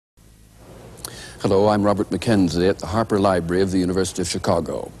Hello, I'm Robert McKenzie at the Harper Library of the University of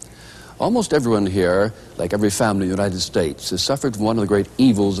Chicago. Almost everyone here, like every family in the United States, has suffered from one of the great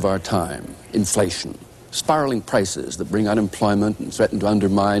evils of our time, inflation, spiraling prices that bring unemployment and threaten to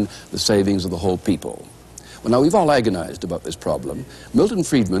undermine the savings of the whole people. Well, now, we've all agonized about this problem. Milton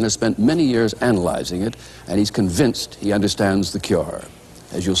Friedman has spent many years analyzing it, and he's convinced he understands the cure,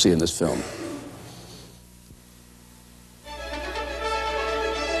 as you'll see in this film.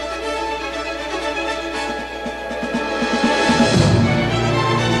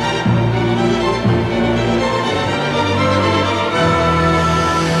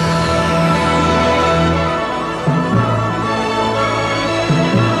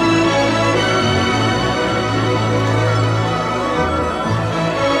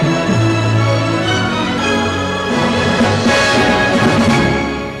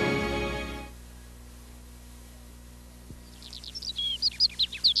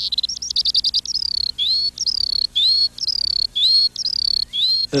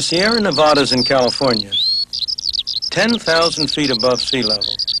 The Sierra Nevadas in California, 10,000 feet above sea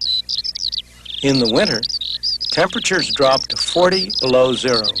level. In the winter, temperatures drop to 40 below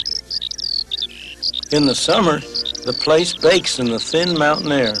zero. In the summer, the place bakes in the thin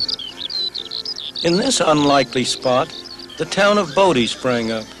mountain air. In this unlikely spot, the town of Bodie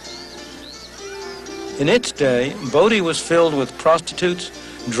sprang up. In its day, Bodie was filled with prostitutes,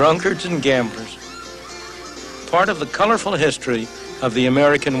 drunkards, and gamblers. Part of the colorful history of the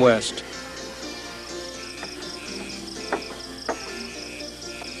American West.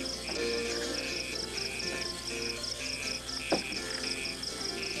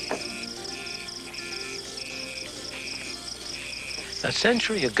 A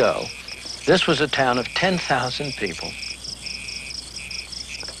century ago, this was a town of 10,000 people.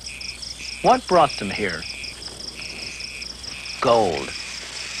 What brought them here? Gold.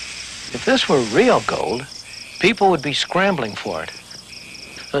 If this were real gold, people would be scrambling for it.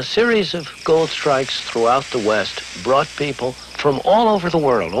 A series of gold strikes throughout the West brought people from all over the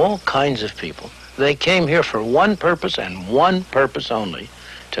world, all kinds of people. They came here for one purpose and one purpose only,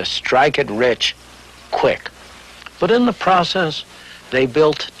 to strike it rich, quick. But in the process, they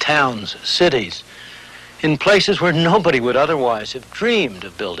built towns, cities, in places where nobody would otherwise have dreamed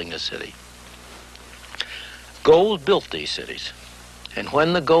of building a city. Gold built these cities, and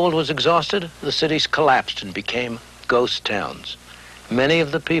when the gold was exhausted, the cities collapsed and became ghost towns. Many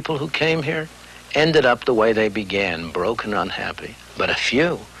of the people who came here ended up the way they began, broke and unhappy. But a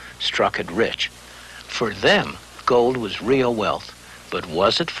few struck it rich. For them, gold was real wealth. But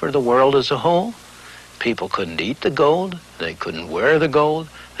was it for the world as a whole? People couldn't eat the gold. They couldn't wear the gold.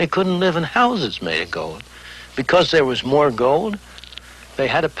 They couldn't live in houses made of gold. Because there was more gold, they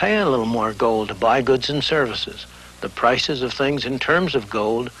had to pay a little more gold to buy goods and services. The prices of things in terms of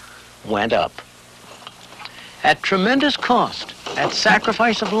gold went up. At tremendous cost, at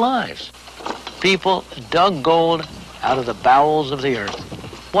sacrifice of lives, people dug gold out of the bowels of the earth.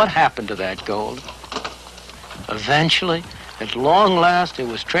 What happened to that gold? Eventually, at long last, it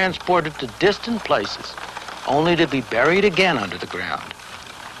was transported to distant places, only to be buried again under the ground.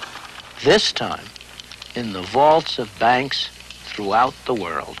 This time, in the vaults of banks throughout the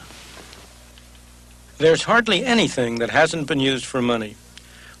world. There's hardly anything that hasn't been used for money.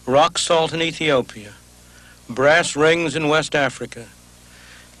 Rock salt in Ethiopia, brass rings in West Africa,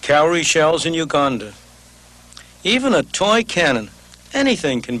 cowrie shells in Uganda. Even a toy cannon,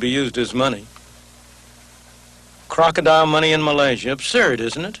 anything can be used as money. Crocodile money in Malaysia, absurd,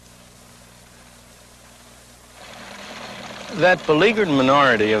 isn't it? That beleaguered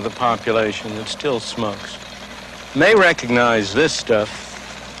minority of the population that still smokes may recognize this stuff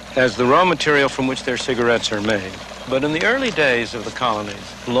as the raw material from which their cigarettes are made. But in the early days of the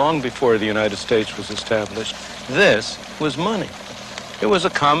colonies, long before the United States was established, this was money. It was a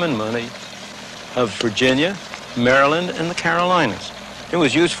common money of Virginia, Maryland, and the Carolinas. It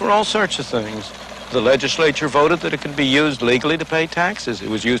was used for all sorts of things. The legislature voted that it could be used legally to pay taxes. It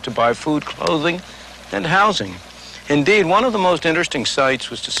was used to buy food, clothing, and housing. Indeed, one of the most interesting sights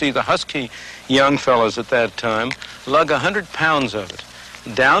was to see the husky young fellows at that time lug 100 pounds of it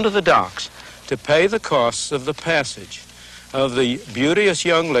down to the docks to pay the costs of the passage of the beauteous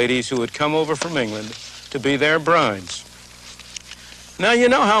young ladies who had come over from England to be their brides. Now, you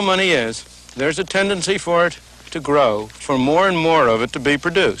know how money is. There's a tendency for it to grow, for more and more of it to be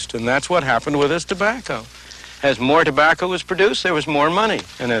produced, and that's what happened with this tobacco. As more tobacco was produced, there was more money,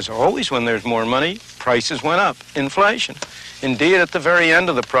 and as always when there's more money, prices went up, inflation. Indeed, at the very end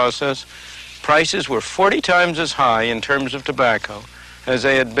of the process, prices were 40 times as high in terms of tobacco as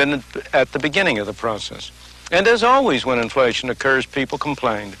they had been at the beginning of the process. And as always when inflation occurs, people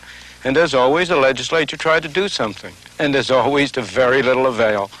complained. And as always, the legislature tried to do something. And as always, to very little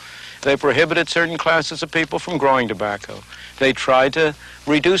avail. They prohibited certain classes of people from growing tobacco. They tried to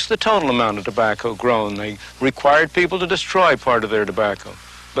reduce the total amount of tobacco grown. They required people to destroy part of their tobacco.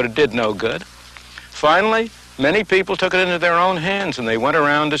 But it did no good. Finally, many people took it into their own hands, and they went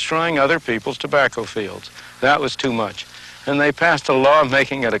around destroying other people's tobacco fields. That was too much. And they passed a law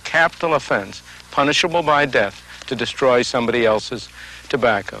making it a capital offense, punishable by death, to destroy somebody else's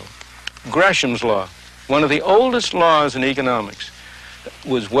tobacco. Gresham's law, one of the oldest laws in economics,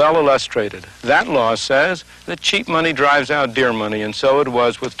 was well illustrated. That law says that cheap money drives out dear money, and so it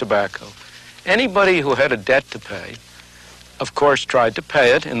was with tobacco. Anybody who had a debt to pay, of course, tried to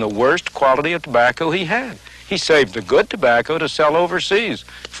pay it in the worst quality of tobacco he had. He saved the good tobacco to sell overseas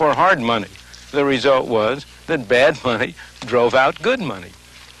for hard money. The result was that bad money drove out good money.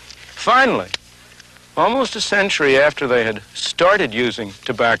 Finally, almost a century after they had started using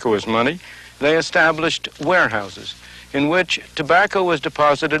tobacco as money, they established warehouses in which tobacco was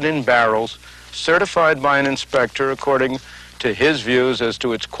deposited in barrels, certified by an inspector according to his views as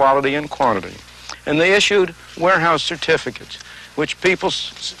to its quality and quantity. And they issued warehouse certificates, which people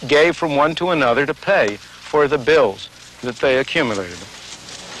gave from one to another to pay for the bills that they accumulated.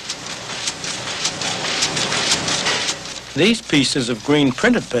 These pieces of green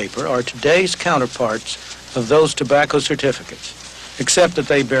printed paper are today's counterparts of those tobacco certificates, except that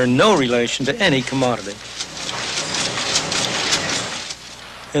they bear no relation to any commodity.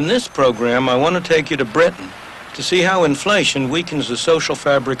 In this program, I want to take you to Britain to see how inflation weakens the social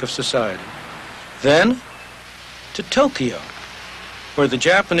fabric of society. Then, to Tokyo, where the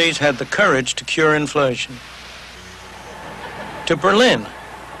Japanese had the courage to cure inflation. To Berlin,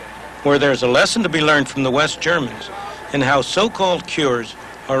 where there's a lesson to be learned from the West Germans in how so-called cures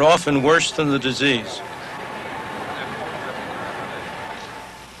are often worse than the disease.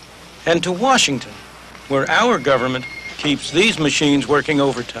 And to Washington, where our government keeps these machines working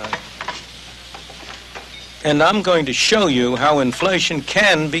overtime. And I'm going to show you how inflation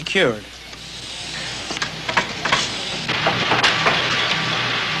can be cured.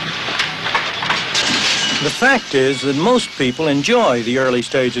 The fact is that most people enjoy the early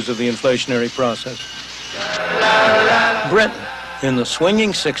stages of the inflationary process. Britain, in the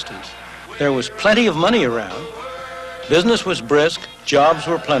swinging 60s, there was plenty of money around. Business was brisk, jobs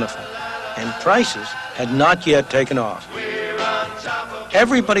were plentiful, and prices had not yet taken off.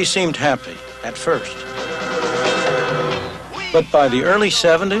 Everybody seemed happy at first. But by the early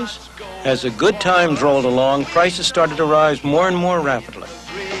 70s, as the good times rolled along, prices started to rise more and more rapidly.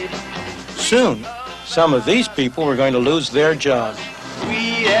 Soon, some of these people were going to lose their jobs.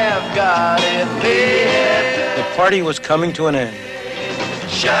 We have got it. The party was coming to an end.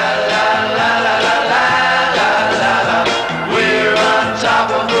 Sha-la-la-la-la-la-la-la. We're on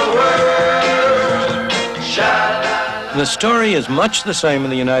top of the world. Sha-la-la. The story is much the same in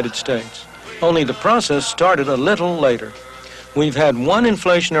the United States, only the process started a little later. We've had one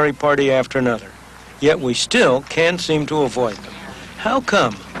inflationary party after another, yet we still can't seem to avoid them. How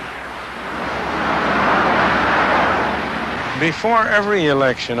come? Before every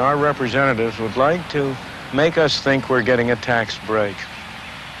election, our representatives would like to make us think we're getting a tax break.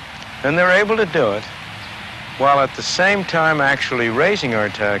 And they're able to do it while at the same time actually raising our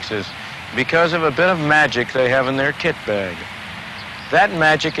taxes because of a bit of magic they have in their kit bag. That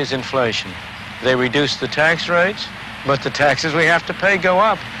magic is inflation. They reduce the tax rates, but the taxes we have to pay go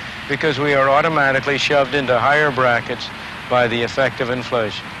up because we are automatically shoved into higher brackets by the effect of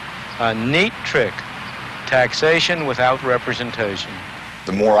inflation. A neat trick. Taxation without representation.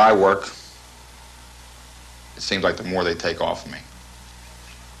 The more I work, it seems like the more they take off of me.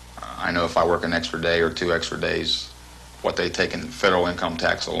 I know if I work an extra day or 2 extra days, what they take in federal income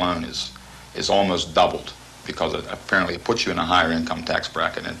tax alone is almost doubled because apparently it puts you in a higher income tax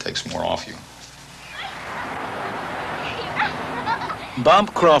bracket and it takes more off you.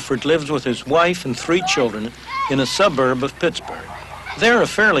 Bob Crawford lives with his wife and 3 children in a suburb of Pittsburgh. They're a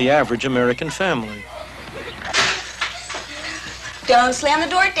fairly average American family. Don't slam the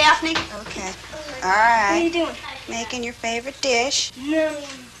door, Daphne. Okay. All right. What are you doing? Making your favorite dish. No.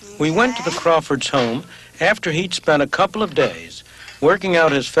 We went to the Crawfords' home after he'd spent a couple of days working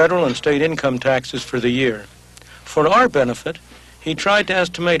out his federal and state income taxes for the year. For our benefit, he tried to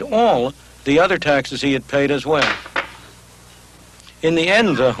estimate all the other taxes he had paid as well. In the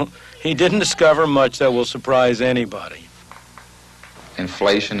end, though, he didn't discover much that will surprise anybody.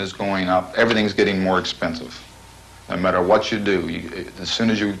 Inflation is going up. Everything's getting more expensive. No matter what you do, as soon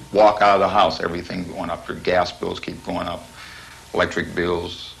as you walk out of the house, everything's going up. Your gas bills keep going up, electric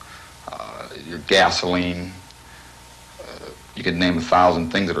bills, your gasoline, You could name 1,000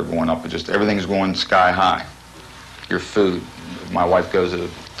 things that are going up, but just everything's going sky high. Your food. My wife goes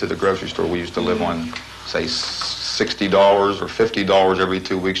to the grocery store. We used to live on, say, $60 or $50 every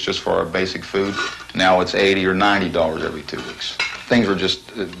 2 weeks just for our basic food. Now it's $80 or $90 every 2 weeks. Things are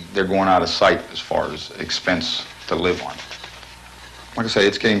just, they're going out of sight as far as expense to live on. Like I say,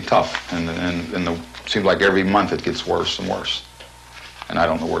 it's getting tough, and it seems like every month it gets worse and worse. And I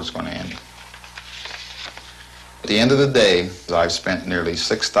don't know where it's going to end. At the end of the day, I've spent nearly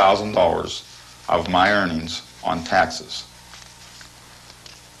 $6,000 of my earnings on taxes.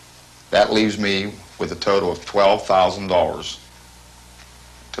 That leaves me with a total of $12,000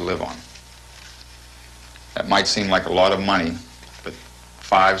 to live on. That might seem like a lot of money, but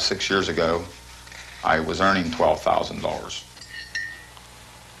 5, 6 years ago, I was earning $12,000.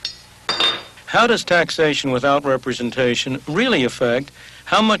 How does taxation without representation really affect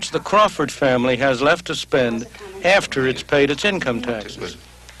how much the Crawford family has left to spend after it's paid its income taxes?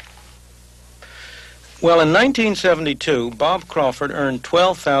 Well, in 1972, Bob Crawford earned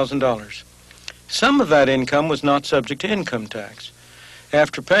 $12,000. Some of that income was not subject to income tax.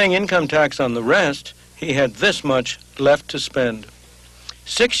 After paying income tax on the rest, he had this much left to spend.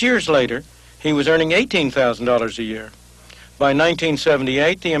 6 years later, he was earning $18,000 a year. By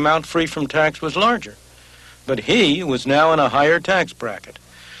 1978, the amount free from tax was larger, but he was now in a higher tax bracket,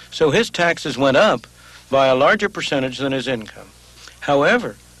 so his taxes went up by a larger percentage than his income.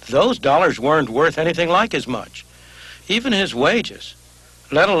 However, those dollars weren't worth anything like as much. Even his wages,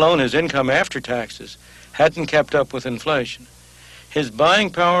 let alone his income after taxes, hadn't kept up with inflation. His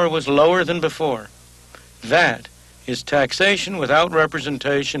buying power was lower than before. That is taxation without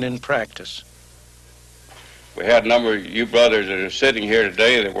representation in practice. We had a number of you brothers that are sitting here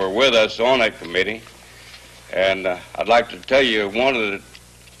today that were with us on that committee, and I'd like to tell you one of the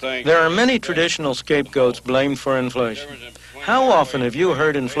things... There are many traditional scapegoats blamed for inflation. How often have you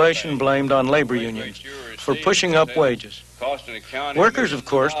heard inflation blamed on labor unions for pushing up wages? Workers, of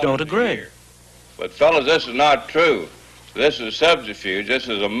course, don't agree. But fellas, this is not true. This is a subterfuge. This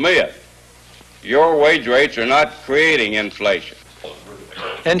is a myth. Your wage rates are not creating inflation.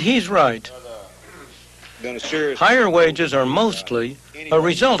 And he's right. Higher wages are mostly a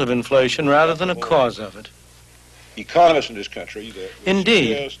result of inflation rather than a cause of it. Economists in this country...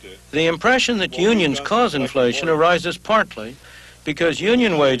 Indeed, the impression that unions cause inflation arises partly because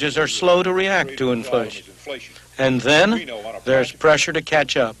union wages are slow to react to inflation. And then there's pressure to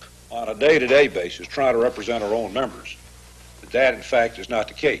catch up. On a day-to-day basis, trying to represent our own members, that in fact is not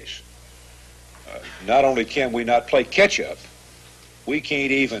the case. Not only can we not play catch-up, we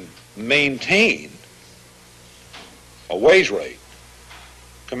can't even maintain a wage rate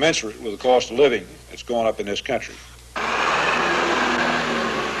commensurate with the cost of living that's going up in this country.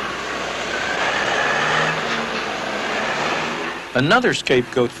 Another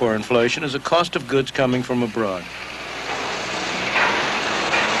scapegoat for inflation is the cost of goods coming from abroad.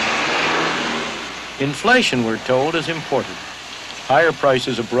 Inflation, we're told, is imported. Higher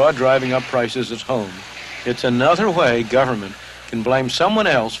prices abroad driving up prices at home. It's another way government can blame someone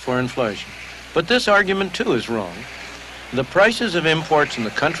else for inflation. But this argument, too, is wrong. The prices of imports in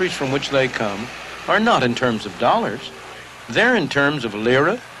the countries from which they come are not in terms of dollars. They're in terms of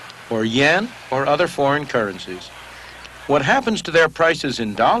lira or yen or other foreign currencies. What happens to their prices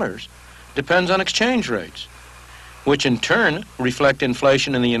in dollars depends on exchange rates, which in turn reflect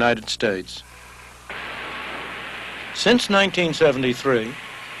inflation in the United States. Since 1973,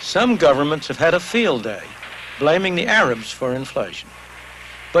 some governments have had a field day blaming the Arabs for inflation.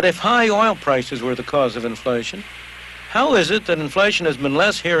 But if high oil prices were the cause of inflation, how is it that inflation has been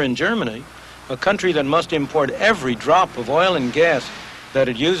less here in Germany, a country that must import every drop of oil and gas that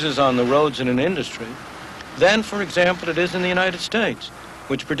it uses on the roads and in industry, than, for example, it is in the United States,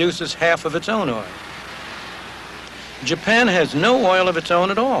 which produces half of its own oil? Japan has no oil of its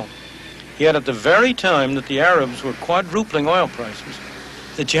own at all. Yet at the very time that the Arabs were quadrupling oil prices,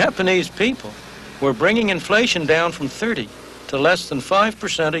 the Japanese people were bringing inflation down from 30 to less than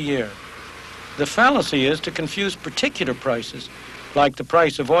 5% a year. The fallacy is to confuse particular prices, like the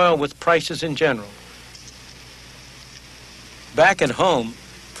price of oil, with prices in general. Back at home,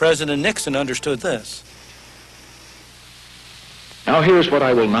 President Nixon understood this. Now here's what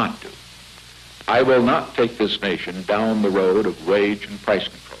I will not do. I will not take this nation down the road of wage and price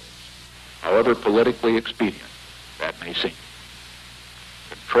controls, however politically expedient that may seem.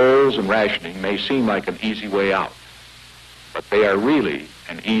 Controls and rationing may seem like an easy way out, but they are really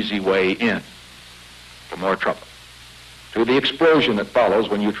an easy way in to more trouble, to the explosion that follows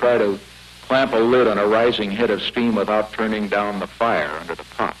when you try to clamp a lid on a rising head of steam without turning down the fire under the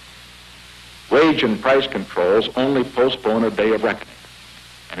pot. Wage and price controls only postpone a day of reckoning,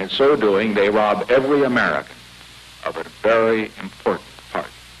 and in so doing, they rob every American of a very important part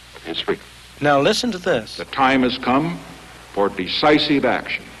of his freedom. Now listen to this. The time has come for decisive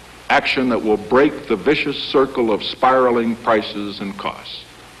action, action that will break the vicious circle of spiraling prices and costs.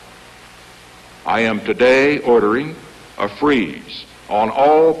 I am today ordering a freeze on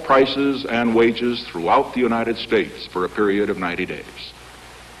all prices and wages throughout the United States for a period of 90 days.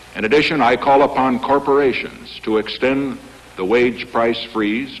 In addition, I call upon corporations to extend the wage price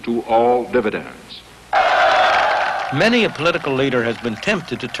freeze to all dividends. Many a political leader has been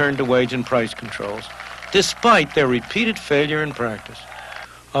tempted to turn to wage and price controls, despite their repeated failure in practice.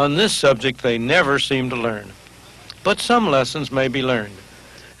 On this subject, they never seem to learn. But some lessons may be learned.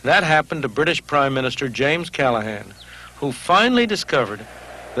 That happened to British Prime Minister James Callaghan, who finally discovered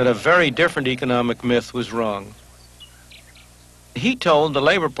that a very different economic myth was wrong. He told the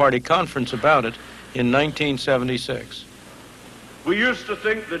Labour Party conference about it in 1976. We used to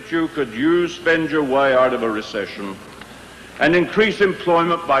think that you could spend your way out of a recession and increase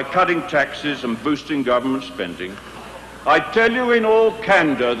employment by cutting taxes and boosting government spending. I tell you in all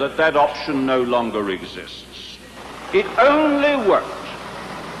candor that that option no longer exists. It only worked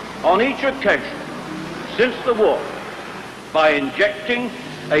on each occasion since the war by injecting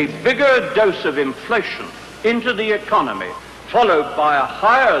a bigger dose of inflation into the economy, followed by a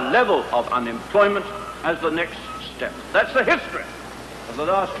higher level of unemployment as the next step. That's the history of the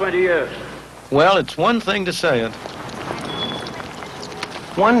last 20 years. Well, it's one thing to say it.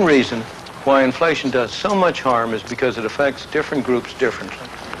 One reason why inflation does so much harm is because it affects different groups differently.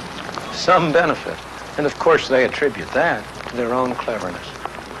 Some benefit, and of course they attribute that to their own cleverness.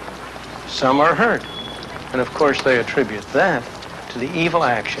 Some are hurt, and of course they attribute that to the evil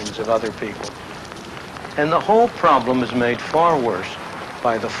actions of other people. And the whole problem is made far worse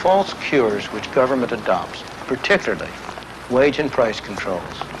by the false cures which government adopts, particularly wage and price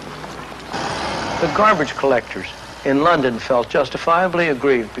controls. The garbage collectors in London felt justifiably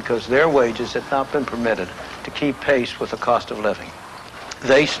aggrieved because their wages had not been permitted to keep pace with the cost of living.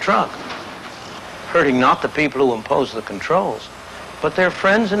 They struck, hurting not the people who imposed the controls, but their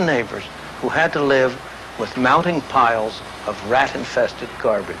friends and neighbors who had to live with mounting piles of rat-infested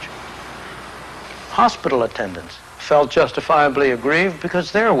garbage. Hospital attendants felt justifiably aggrieved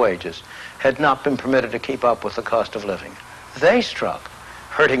because their wages had not been permitted to keep up with the cost of living. They struck,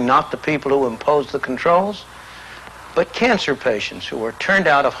 hurting not the people who imposed the controls, but cancer patients who were turned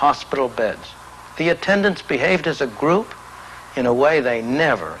out of hospital beds. The attendants behaved as a group in a way they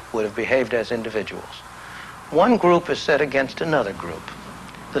never would have behaved as individuals. One group is set against another group.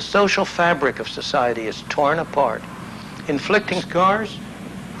 The social fabric of society is torn apart, inflicting scars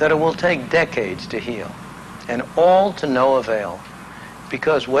that it will take decades to heal, and all to no avail,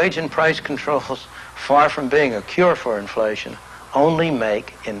 because wage and price controls, far from being a cure for inflation, only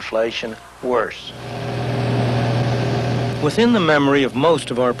make inflation worse. Within the memory of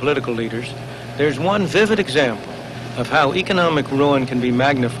most of our political leaders, there's one vivid example of how economic ruin can be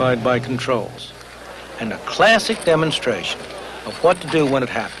magnified by controls, and a classic demonstration of what to do when it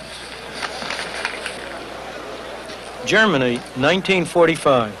happens. Germany,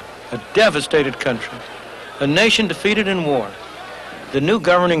 1945, a devastated country, a nation defeated in war. The new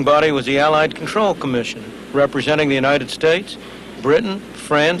governing body was the Allied Control Commission, representing the United States, Britain,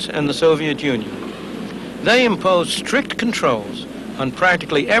 France, and the Soviet Union. They imposed strict controls on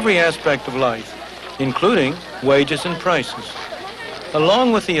practically every aspect of life, including wages and prices.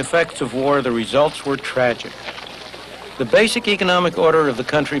 Along with the effects of war, the results were tragic. The basic economic order of the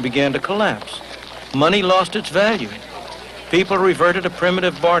country began to collapse. Money lost its value. People reverted to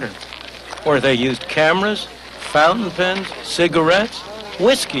primitive barter, or they used cameras, fountain pens, cigarettes,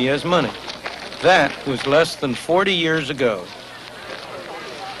 whiskey as money. That was less than 40 years ago.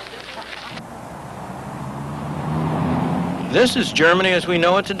 This is Germany as we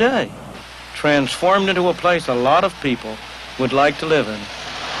know it today, transformed into a place a lot of people would like to live in.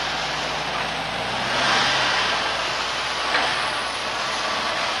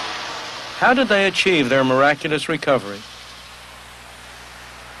 How did they achieve their miraculous recovery?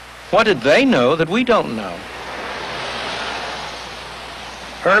 What did they know that we don't know?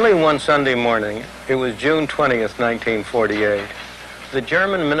 Early one Sunday morning, it was June 20th, 1948, the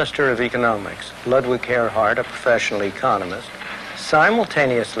German Minister of Economics, Ludwig Erhard, a professional economist,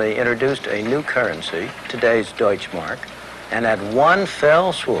 simultaneously introduced a new currency, today's Deutschmark, and at one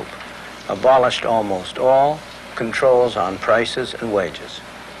fell swoop abolished almost all controls on prices and wages.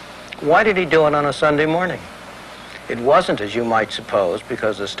 Why did he do it on a Sunday morning? It wasn't, as you might suppose,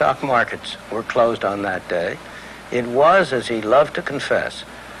 because the stock markets were closed on that day. It was, as he loved to confess,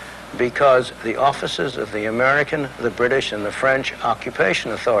 because the offices of the American, the British, and the French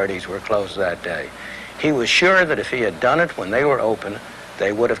occupation authorities were closed that day. He was sure that if he had done it when they were open,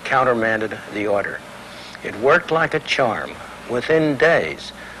 they would have countermanded the order. It worked like a charm. Within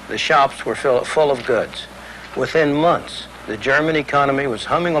days, the shops were full of goods. Within months, the German economy was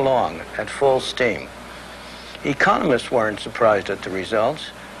humming along at full steam. Economists weren't surprised at the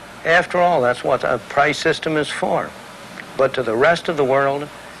results. After all, that's what a price system is for. But to the rest of the world,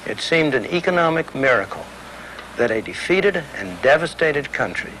 it seemed an economic miracle that a defeated and devastated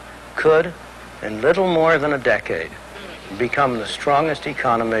country could, in little more than a decade, become the strongest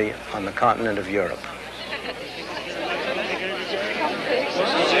economy on the continent of Europe.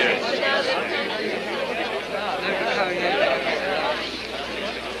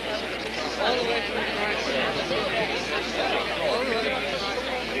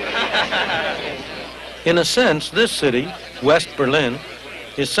 In a sense, this city, West Berlin,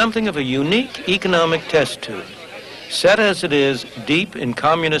 is something of a unique economic test tube, set as it is deep in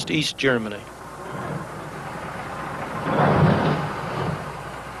communist East Germany.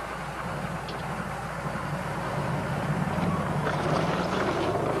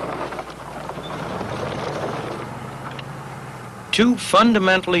 Two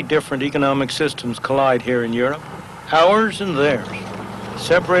fundamentally different economic systems collide here in Europe, ours and theirs,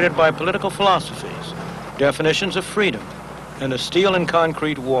 separated by political philosophies, definitions of freedom, and a steel and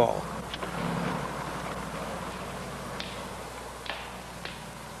concrete wall.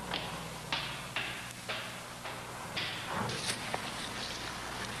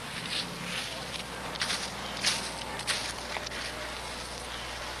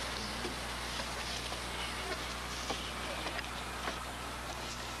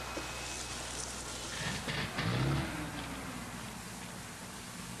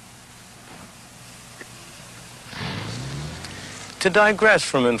 To digress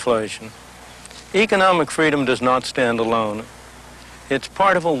from inflation, economic freedom does not stand alone. It's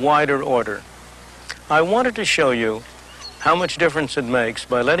part of a wider order. I wanted to show you how much difference it makes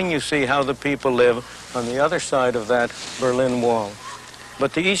by letting you see how the people live on the other side of that Berlin Wall.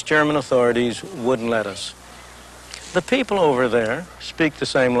 But the East German authorities wouldn't let us. The people over there speak the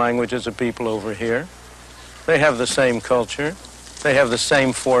same language as the people over here. They have the same culture. They have the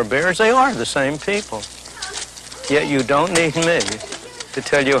same forebears. They are the same people. Yet you don't need me to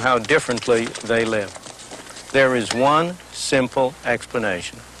tell you how differently they live. There is one simple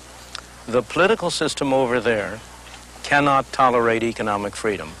explanation. The political system over there cannot tolerate economic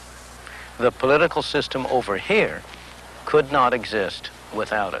freedom. The political system over here could not exist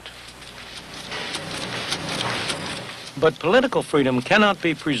without it. But political freedom cannot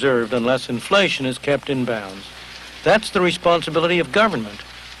be preserved unless inflation is kept in bounds. That's the responsibility of government,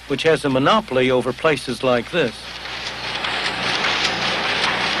 which has a monopoly over places like this.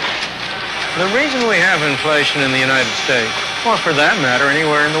 The reason we have inflation in the United States, or for that matter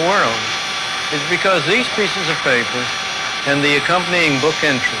anywhere in the world, is because these pieces of paper and the accompanying book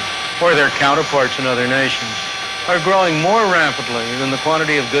entries, or their counterparts in other nations, are growing more rapidly than the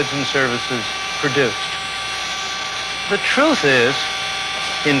quantity of goods and services produced. The truth is,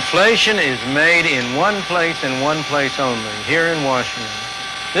 inflation is made in one place and one place only, here in Washington.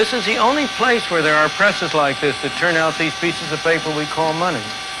 This is the only place where there are presses like this that turn out these pieces of paper we call money.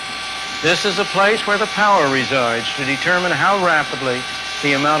 This is a place where the power resides to determine how rapidly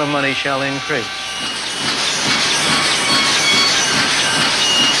the amount of money shall increase.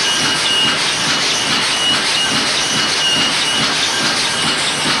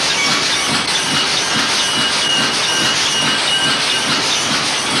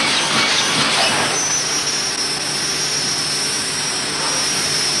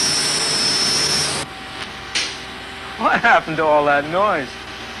 What happened to all that noise?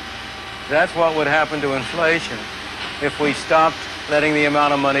 That's what would happen to inflation if we stopped letting the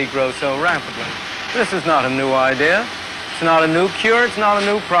amount of money grow so rapidly. This is not a new idea. It's not a new cure. It's not a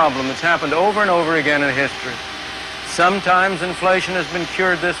new problem. It's happened over and over again in history. Sometimes inflation has been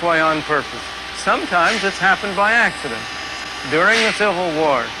cured this way on purpose. Sometimes it's happened by accident. During the Civil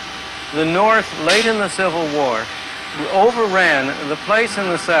War, the North, late in the Civil War, overran the place in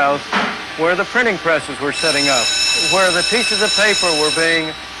the South where the printing presses were setting up, where the pieces of paper were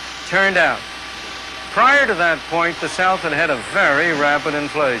being turned out. Prior to that point, the South had had a very rapid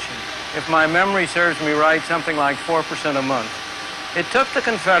inflation. If my memory serves me right, something like 4% a month. It took the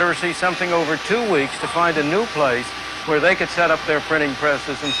Confederacy something over 2 weeks to find a new place where they could set up their printing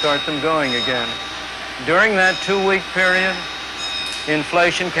presses and start them going again. During that 2-week period,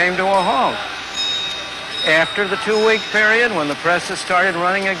 inflation came to a halt. After the 2-week period, when the presses started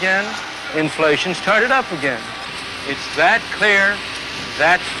running again, inflation started up again. It's that clear,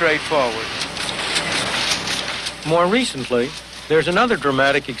 that straightforward. More recently, there's another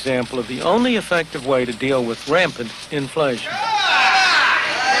dramatic example of the only effective way to deal with rampant inflation.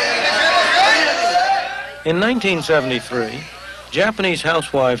 In 1973, Japanese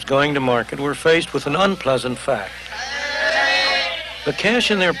housewives going to market were faced with an unpleasant fact. The cash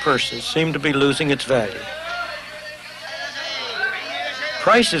in their purses seemed to be losing its value.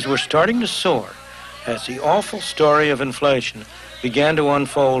 Prices were starting to soar as the awful story of inflation began to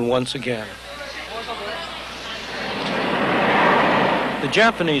unfold once again. The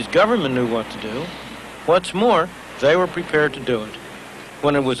Japanese government knew what to do. What's more, they were prepared to do it.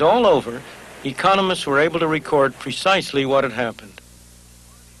 When it was all over, economists were able to record precisely what had happened.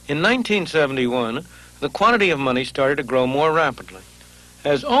 In 1971, the quantity of money started to grow more rapidly.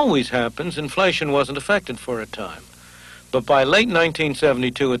 As always happens, inflation wasn't affected for a time. But by late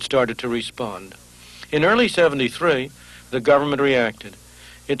 1972, it started to respond. In early 73, the government reacted.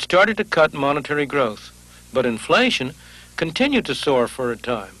 It started to cut monetary growth, but inflation continued to soar for a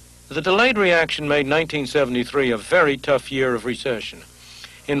time. The delayed reaction made 1973 a very tough year of recession.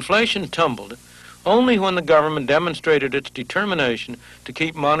 Inflation tumbled only when the government demonstrated its determination to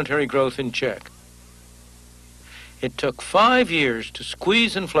keep monetary growth in check. It took 5 years to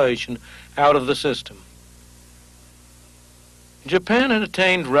squeeze inflation out of the system. Japan had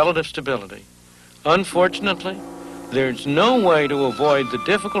attained relative stability. Unfortunately, there's no way to avoid the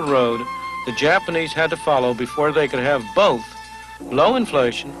difficult road the Japanese had to follow before they could have both low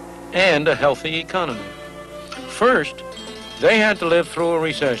inflation and a healthy economy. First, they had to live through a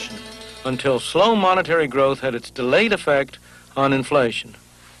recession until slow monetary growth had its delayed effect on inflation.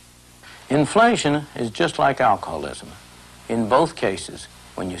 Inflation is just like alcoholism. In both cases,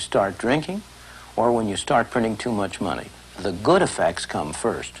 when you start drinking or when you start printing too much money, the good effects come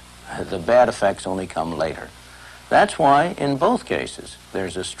first. The bad effects only come later. That's why, in both cases,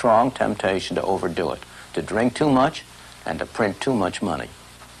 there's a strong temptation to overdo it, to drink too much and to print too much money.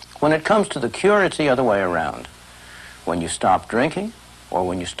 When it comes to the cure, it's the other way around. When you stop drinking or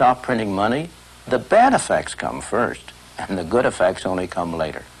when you stop printing money, the bad effects come first and the good effects only come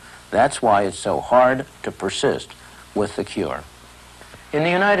later. That's why it's so hard to persist with the cure. In the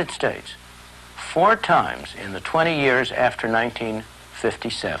United States, 4 times in the 20 years after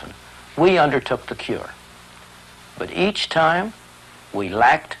 1957, we undertook the cure. But each time, we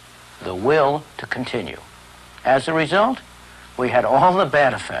lacked the will to continue. As a result, we had all the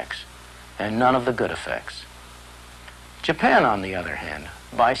bad effects and none of the good effects. Japan, on the other hand,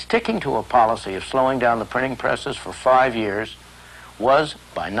 by sticking to a policy of slowing down the printing presses for 5 years, was,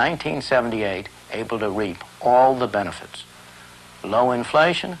 by 1978, able to reap all the benefits: low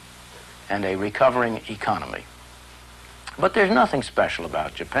inflation and a recovering economy. But there's nothing special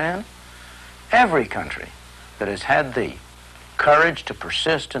about Japan. Every country that has had the courage to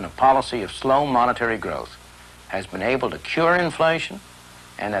persist in a policy of slow monetary growth has been able to cure inflation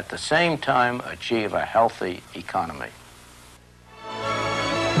and at the same time achieve a healthy economy.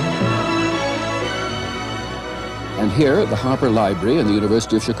 And here at the Harper Library in the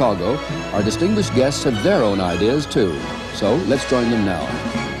University of Chicago, our distinguished guests have their own ideas too. So let's join them now.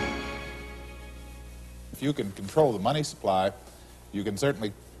 If you can control the money supply, you can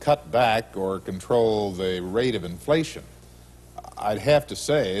certainly cut back or control the rate of inflation. I'd have to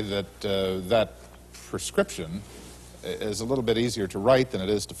say that that prescription is a little bit easier to write than it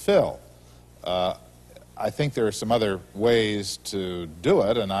is to fill. I think there are some other ways to do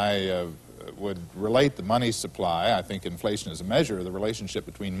it, and I would relate the money supply. I think inflation is a measure of the relationship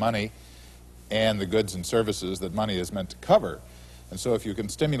between money and the goods and services that money is meant to cover. And so if you can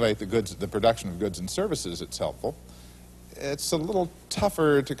stimulate the production of goods and services, it's helpful. It's a little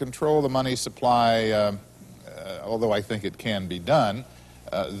tougher to control the money supply, although I think it can be done,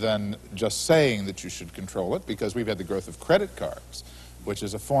 than just saying that you should control it, because we've had the growth of credit cards, which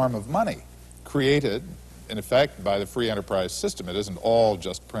is a form of money created, in effect, by the free enterprise system. It isn't all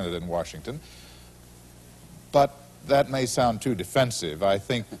just printed in Washington. But that may sound too defensive. I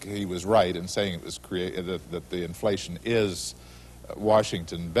think he was right in saying it was that the inflation is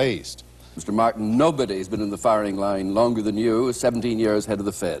Washington-based. Mr. Martin, nobody's been in the firing line longer than you, 17 years head of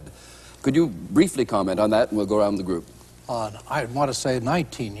the Fed. Could you briefly comment on that, and we'll go around the group? I want to say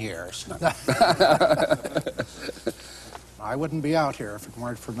 19 years. I wouldn't be out here if it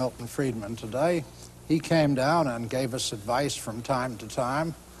weren't for Milton Friedman today. He came down and gave us advice from time to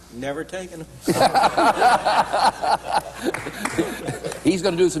time. Never taken. He's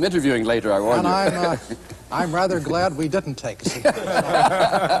going to do some interviewing later, I warn you. And I'm rather glad we didn't take us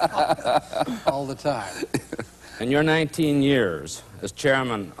all the time. In your 19 years as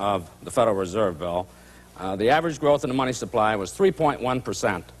chairman of the Federal Reserve, Bill, the average growth in the money supply was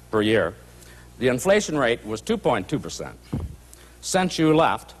 3.1% per year. The inflation rate was 2.2%. Since you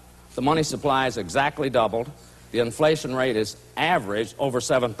left, the money supply has exactly doubled. The inflation rate is average over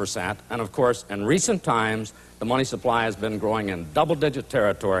 7%. And of course, in recent times, the money supply has been growing in double-digit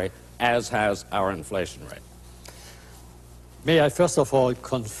territory, as has our inflation rate. May I first of all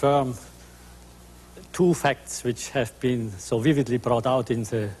confirm two facts which have been so vividly brought out in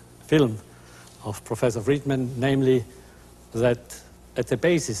the film of Professor Friedman, namely that at the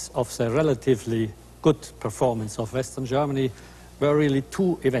basis of the relatively good performance of Western Germany were really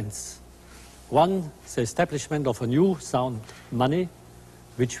two events. One, the establishment of a new sound money,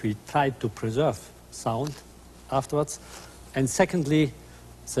 which we tried to preserve sound afterwards. And secondly,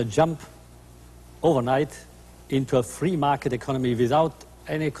 the jump overnight into a free market economy without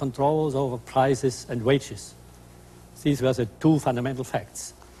any controls over prices and wages. These were the two fundamental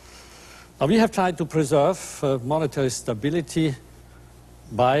facts. Now, we have tried to preserve monetary stability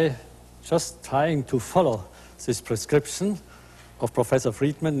by just trying to follow this prescription of Professor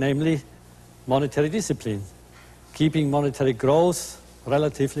Friedman, namely monetary discipline, keeping monetary growth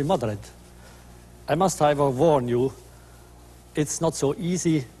relatively moderate. I must, however, warn you, it's not so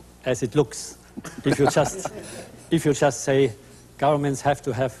easy as it looks. If you just say governments have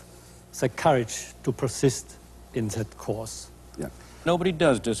to have the courage to persist in that course. Yeah. Nobody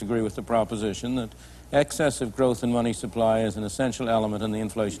does disagree with the proposition that excessive growth in money supply is an essential element in the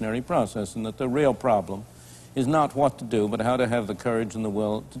inflationary process, and that the real problem is not what to do, but how to have the courage and the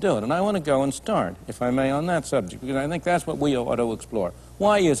will to do it. And I want to go and start, if I may, on that subject, because I think that's what we ought to explore.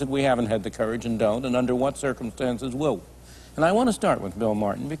 Why is it we haven't had the courage and don't, and under what circumstances will we? And I want to start with Bill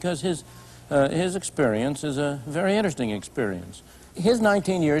Martin, because his experience is a very interesting experience. His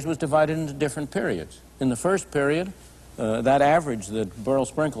 19 years was divided into different periods. In the first period, that average that Burl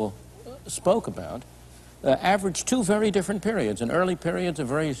Sprinkle spoke about, averaged two very different periods. An early period of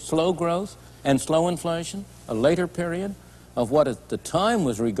very slow growth and slow inflation, a later period of what at the time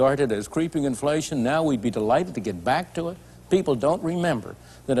was regarded as creeping inflation. Now we'd be delighted to get back to it. People don't remember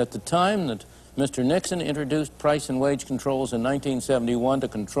that at the time that Mr. Nixon introduced price and wage controls in 1971 to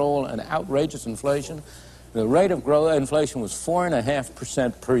control an outrageous inflation, the rate of inflation was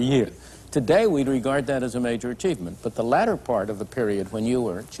 4.5% per year. Today we'd regard that as a major achievement, but the latter part of the period when you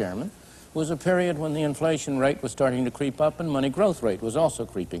were chairman was a period when the inflation rate was starting to creep up and money growth rate was also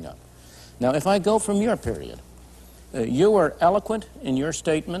creeping up. Now, if I go from your period, you were eloquent in your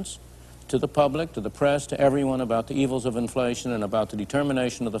statements to the public, to the press, to everyone about the evils of inflation and about the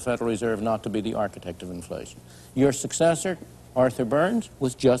determination of the Federal Reserve not to be the architect of inflation. Your successor, Arthur Burns,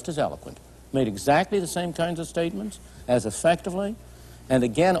 was just as eloquent, made exactly the same kinds of statements, as effectively, and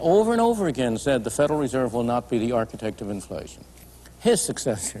again, over and over again, said the Federal Reserve will not be the architect of inflation. His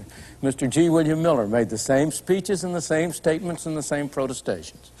successor, Mr. G. William Miller, made the same speeches and the same statements and the same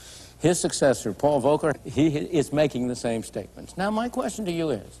protestations. His successor, Paul Volcker, he is making the same statements. Now, my question to you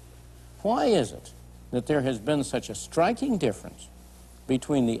is, why is it that there has been such a striking difference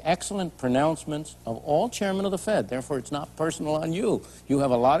between the excellent pronouncements of all chairmen of the Fed? Therefore, it's not personal on you. You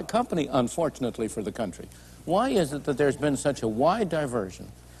have a lot of company, unfortunately, for the country. Why is it that there's been such a wide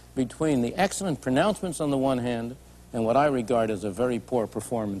diversion between the excellent pronouncements on the one hand and what I regard as a very poor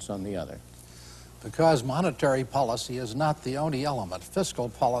performance on the other? Because monetary policy is not the only element. Fiscal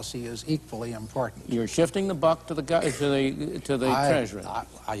policy is equally important. You're shifting the buck to the Treasury.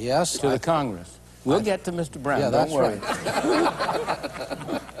 Yes. To the Congress. We'll get to Mr. Brown. Yeah, don't worry.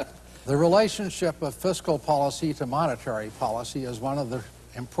 Right. The relationship of fiscal policy to monetary policy is one of the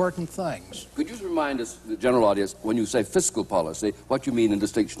important things. Could you remind us, the general audience, when you say fiscal policy, what you mean in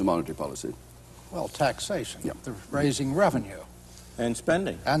distinction to monetary policy? Well, taxation, raising revenue. And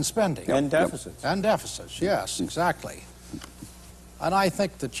spending. And spending. And deficits. And deficits, yes, exactly. And I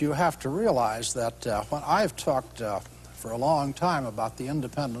think that you have to realize that when I've talked for a long time about the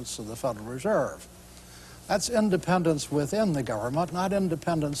independence of the Federal Reserve, that's independence within the government, not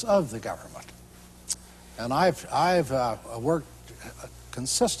independence of the government. And I've worked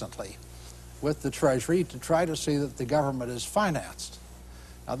consistently with the Treasury to try to see that the government is financed.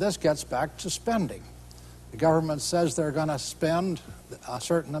 Now, this gets back to spending. The government says they're going to spend a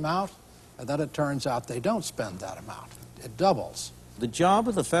certain amount, and then it turns out they don't spend that amount. It doubles. The job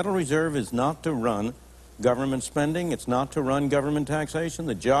of the Federal Reserve is not to run government spending. It's not to run government taxation.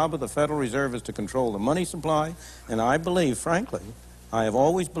 The job of the Federal Reserve is to control the money supply. And I believe, frankly, I have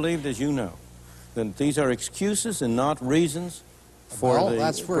always believed, as you know, that these are excuses and not reasons for the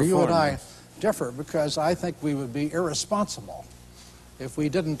that's where you and I differ, because I think we would be irresponsible if we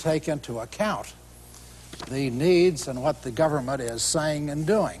didn't take into account the needs and what the government is saying and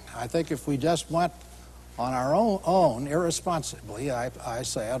doing. I think if we just went on our own irresponsibly, I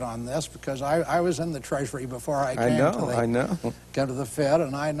say it on this, because I was in the Treasury before I came to the Fed,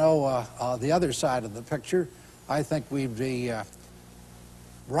 and I know the other side of the picture. I think we'd be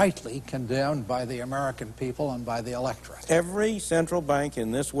rightly condemned by the American people and by the electorate. Every central bank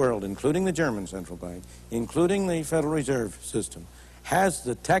in this world, including the German central bank, including the Federal Reserve System, has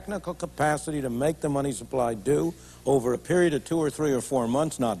the technical capacity to make the money supply do over a period of 2 or 3 or 4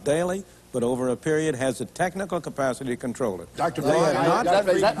 months, not daily, but over a period, has the technical capacity to control it. Dr. Friedman,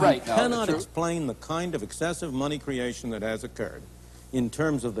 is that right now? Cannot explain the kind of excessive money creation that has occurred in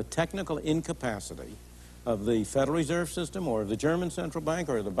terms of the technical incapacity of the Federal Reserve System or of the German Central Bank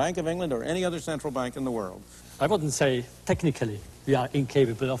or the Bank of England or any other central bank in the world. I wouldn't say technically we are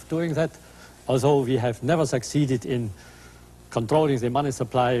incapable of doing that, although we have never succeeded in controlling the money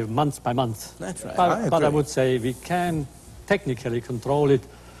supply month by month. That's right. But I would say we can technically control it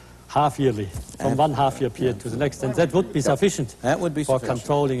half-yearly, from one half-year period to the next, and that would be sufficient for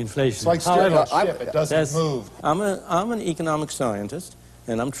controlling inflation. It's like steering a ship, it doesn't move. I'm an economic scientist,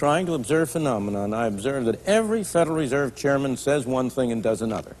 and I'm trying to observe phenomena, and I observe that every Federal Reserve chairman says one thing and does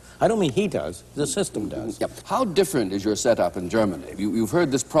another. I don't mean he does, the system does. Yep. How different is your setup in Germany? You've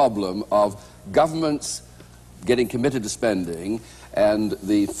heard this problem of governments getting committed to spending and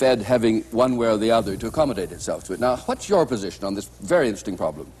the Fed having one way or the other to accommodate itself to it. Now, what's your position on this very interesting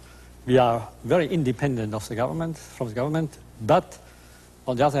problem? We are very independent of the government, but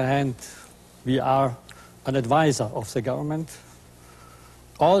on the other hand, we are an advisor of the government,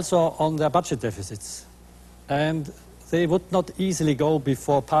 also on their budget deficits. And they would not easily go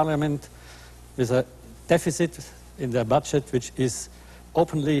before Parliament with a deficit in their budget which is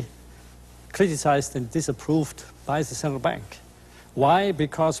openly criticized and disapproved by the central bank. Why?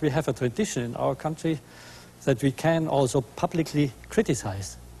 Because we have a tradition in our country that we can also publicly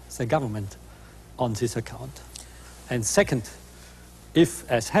criticize the government on this account. And second, if,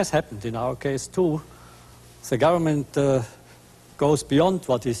 as has happened in our case too, the government goes beyond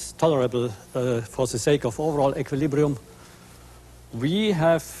what is tolerable for the sake of overall equilibrium, we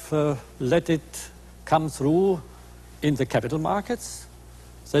have let it come through in the capital markets.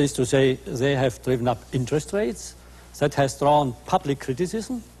 That is to say, they have driven up interest rates. That has drawn public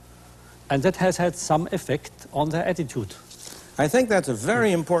criticism, and that has had some effect on their attitude. I think that's a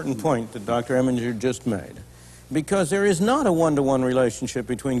very important point that Dr. Eminger just made, because there is not a one-to-one relationship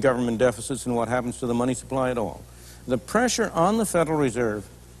between government deficits and what happens to the money supply at all. The pressure on the Federal Reserve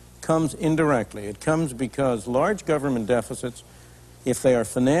comes indirectly. It comes because large government deficits, if they are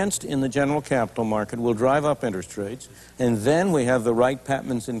financed in the general capital market, will drive up interest rates, and then we have the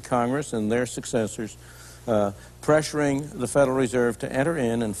Wright-Patmans in Congress and their successors pressuring the Federal Reserve to enter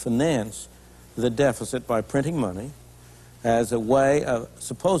in and finance the deficit by printing money as a way of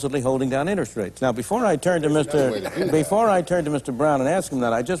supposedly holding down interest rates. Now, before I turn to Mr. Brown and ask him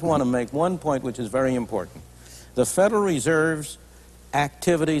that, I just want to make one point which is very important. The Federal Reserve's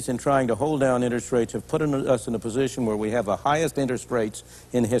activities in trying to hold down interest rates have put us in a position where we have the highest interest rates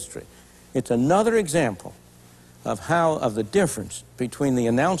in history. It's another example of the difference between the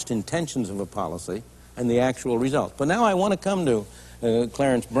announced intentions of a policy and the actual result. But now I want to come to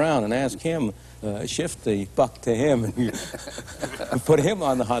Clarence Brown and ask him, shift the buck to him and put him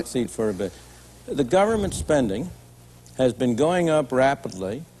on the hot seat for a bit. The government spending has been going up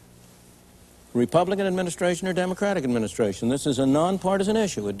rapidly, Republican administration or Democratic administration. This is a nonpartisan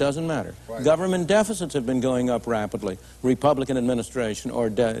issue. It doesn't matter. Right. Government deficits have been going up rapidly, Republican administration or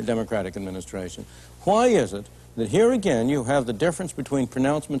Democratic administration. Why is it that here again you have the difference between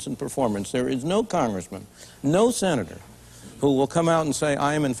pronouncements and performance? There is no congressman, no senator who will come out and say,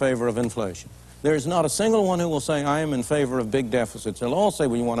 I am in favor of inflation. There is not a single one who will say, I am in favor of big deficits. They'll all say,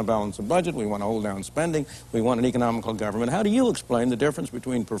 we want to balance the budget, we want to hold down spending, we want an economical government. How do you explain the difference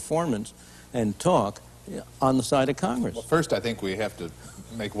between performance and talk on the side of Congress? Well, first, I think we have to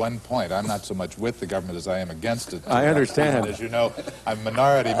make one point. I'm not so much with the government as I am against it. I understand. As you know, I'm a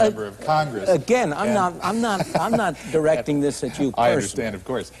minority member of Congress. Again, I'm not directing this at you personally. I understand, of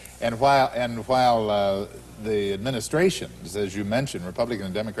course. And while the administrations, as you mentioned, Republican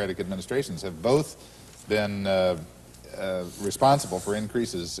and Democratic administrations, have both been responsible for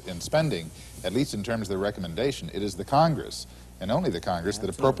increases in spending, at least in terms of the recommendation, it is the Congress, and only the Congress, that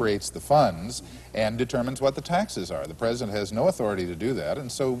appropriates the funds and determines what the taxes are. The President has no authority to do that,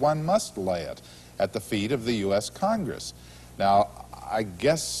 and so one must lay it at the feet of the U.S. Congress. Now, I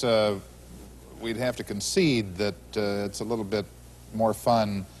guess we'd have to concede that it's a little bit more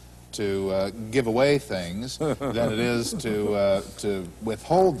fun to give away things than it is to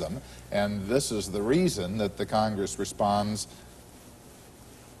withhold them, and this is the reason that the Congress responds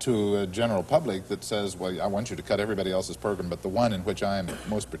to a general public that says, well, I want you to cut everybody else's program but the one in which I am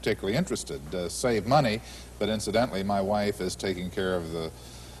most particularly interested. Save money, but incidentally, my wife is taking care of the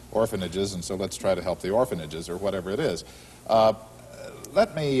orphanages, and so let's try to help the orphanages, or whatever it is.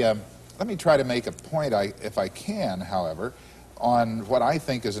 Let me try to make a point, if I can, however, on what I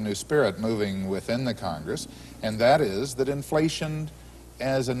think is a new spirit moving within the Congress, and that is that inflation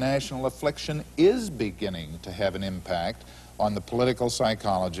as a national affliction is beginning to have an impact on the political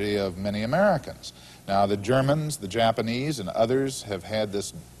psychology of many Americans. Now, the Germans, the Japanese, and others have had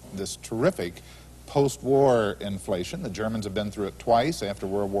this terrific post-war inflation. The Germans have been through it twice, after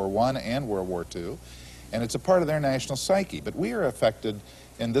World War I and World War II, and it's a part of their national psyche. But we are affected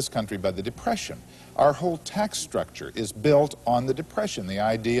in this country by the Depression. Our whole tax structure is built on the Depression. The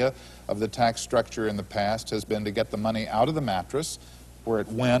idea of the tax structure in the past has been to get the money out of the mattress, where it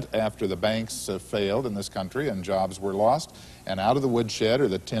went after the banks failed in this country and jobs were lost, and out of the woodshed or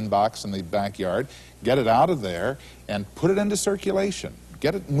the tin box in the backyard, get it out of there and put it into circulation.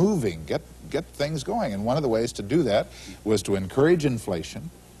 Get it moving, get things going. And one of the ways to do that was to encourage inflation,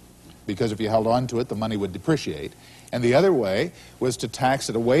 because if you held on to it, the money would depreciate. And the other way was to tax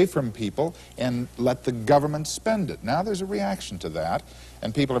it away from people and let the government spend it. Now there's a reaction to that,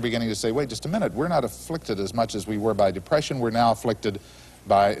 and people are beginning to say, wait just a minute, we're not afflicted as much as we were by depression, we're now afflicted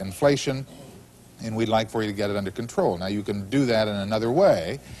by inflation, and we'd like for you to get it under control. Now you can do that in another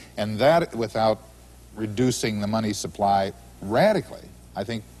way, and that without reducing the money supply radically. I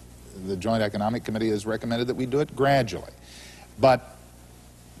think the Joint Economic Committee has recommended that we do it gradually. But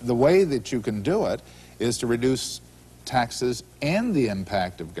the way that you can do it is to reduce taxes and the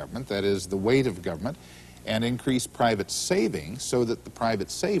impact of government, that is, the weight of government, and increase private saving so that the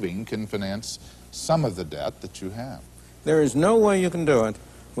private saving can finance some of the debt that you have. There is no way you can do it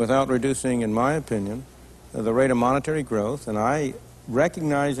without reducing, in my opinion, the rate of monetary growth, and I,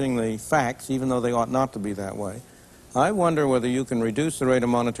 recognizing the facts, even though they ought not to be that way, I wonder whether you can reduce the rate of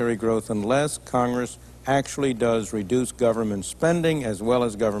monetary growth unless Congress actually does reduce government spending as well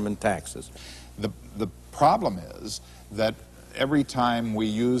as government taxes. The problem is that every time we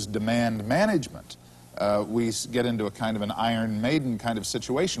use demand management, we get into a kind of an Iron Maiden kind of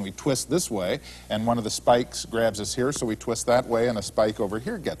situation. We twist this way, and one of the spikes grabs us here, so we twist that way, and a spike over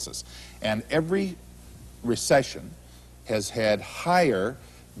here gets us. And every recession has had higher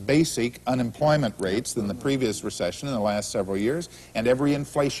basic unemployment rates than the previous recession in the last several years, and every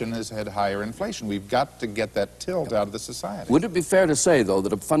inflation has had higher inflation. We've got to get that tilt out of the society. Would it be fair to say, though,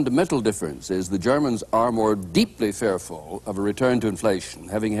 that a fundamental difference is the Germans are more deeply fearful of a return to inflation,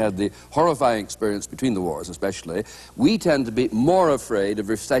 having had the horrifying experience between the wars especially? We tend to be more afraid of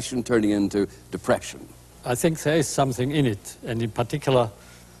recession turning into depression. I think there is something in it, and in particular,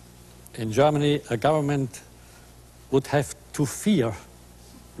 in Germany, a government would have to fear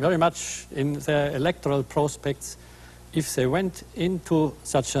very much in their electoral prospects if they went into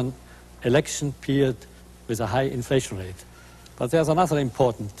such an election period with a high inflation rate. But there's another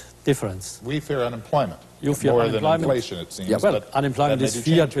important difference. We fear unemployment. You fear more unemployment. Than inflation, it seems. Yeah, well, but unemployment is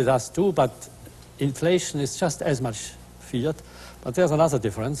feared with us too, but inflation is just as much feared. But there's another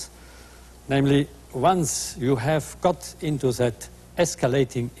difference. Namely, once you have got into that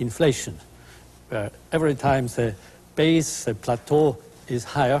escalating inflation, where every time the base, the plateau is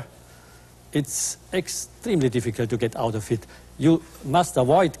higher, it's extremely difficult to get out of it. You must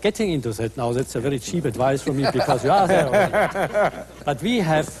avoid getting into that now. That's a very cheap advice from me because you are there already. But we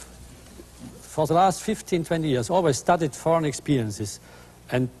have, for the last 15, 20 years, always studied foreign experiences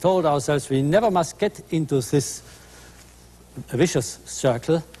and told ourselves we never must get into this vicious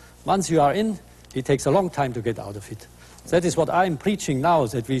circle. Once you are in, it takes a long time to get out of it. That is what I'm preaching now,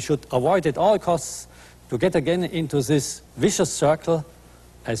 that we should avoid at all costs to get again into this vicious circle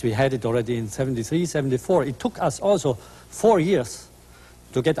as we had it already in 73, 74. It took us also 4 years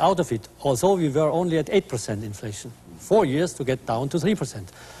to get out of it, although we were only at 8% inflation. 4 years to get down to 3%.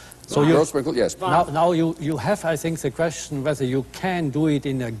 So yes. Now you have, I think, the question whether you can do it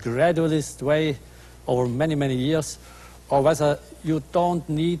in a gradualist way over many, many years, or whether you don't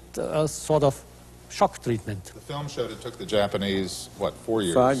need a sort of shock treatment. The film showed it took the Japanese, what, 4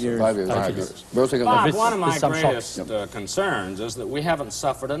 years? 5 years. 5 years. 5 years. Bob, one of my greatest concerns is that we haven't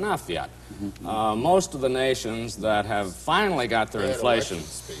suffered enough yet. Most of the nations that have finally got their inflation...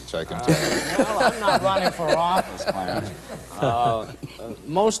 Speech, I can tell you. Well, I'm not running for office, Clarence.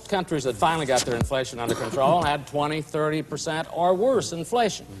 Most countries that finally got their inflation under control had 20, 30% or worse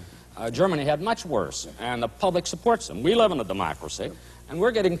inflation. Germany had much worse, and the public supports them. We live in a democracy, and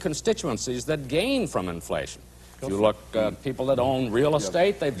we're getting constituencies that gain from inflation. If you look at people that own real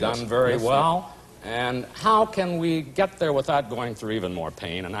estate, they've done very well. And how can we get there without going through even more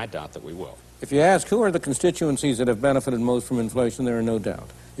pain? And I doubt that we will. If you ask who are the constituencies that have benefited most from inflation, there are no doubt.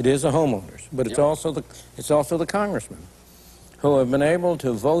 It is the homeowners, but it's also the congressmen who have been able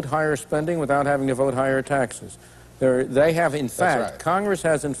to vote higher spending without having to vote higher taxes. They have, in fact, Congress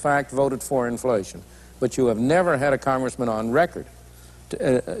has, in fact, voted for inflation, but you have never had a congressman on record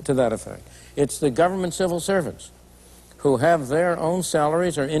to that effect. It's the government civil servants who have their own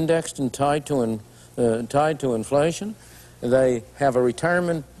salaries are indexed and tied to inflation. They have a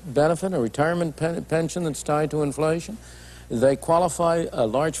retirement benefit, a retirement pension that's tied to inflation. They qualify, a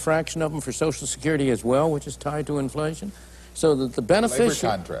large fraction of them, for Social Security as well, which is tied to inflation. So that the beneficial...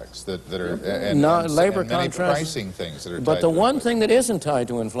 Labor contracts that are... labor and contracts. many pricing things that are tied But the to one inflation. thing that isn't tied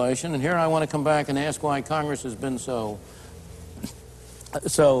to inflation, and here I want to come back and ask why Congress has been so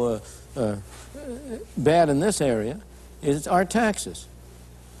bad in this area, is our taxes.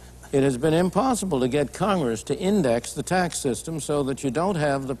 It has been impossible to get Congress to index the tax system so that you don't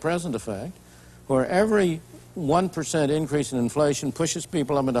have the present effect, where every 1% increase in inflation pushes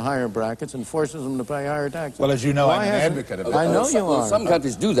people up into higher brackets and forces them to pay higher taxes. Well, as you know, I'm an advocate of that. I know you are. Some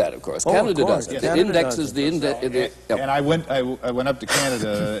countries do that, of course. Oh, Canada of course. does it. Canada It indexes does it. And I went up to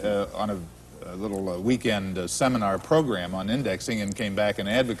Canada on a little weekend seminar program on indexing and came back an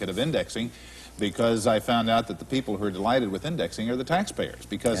advocate of indexing, because I found out that the people who are delighted with indexing are the taxpayers,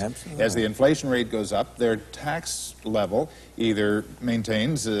 because as the inflation rate goes up, their tax level either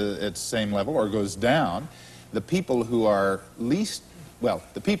maintains its same level or goes down. The people who are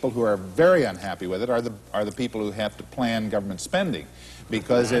the people who are very unhappy with it are the people who have to plan government spending,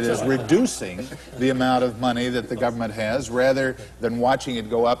 because it is reducing the amount of money that the government has rather than watching it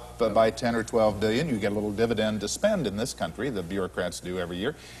go up by 10 or 12 billion. You get a little dividend to spend in this country, the bureaucrats do every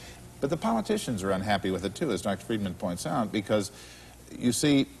year. But the politicians are unhappy with it too, as Dr. Friedman points out, because, you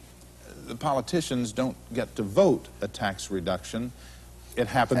see, the politicians don't get to vote a tax reduction. It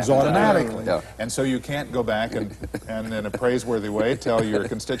happens automatically. Yeah. And so you can't go back and in a praiseworthy way tell your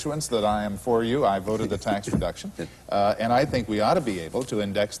constituents that I am for you, I voted the tax reduction. And I think we ought to be able to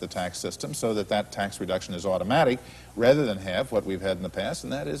index the tax system so that that tax reduction is automatic, rather than have what we've had in the past,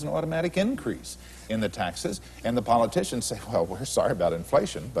 and that is an automatic increase in the taxes. And the politicians say, well, we're sorry about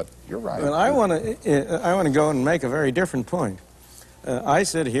inflation, but you're right. Well, I want to go and make a very different point. I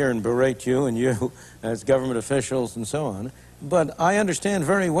sit here and berate you and you as government officials and so on, but I understand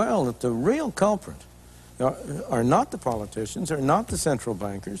very well that the real culprit are not the politicians, are not the central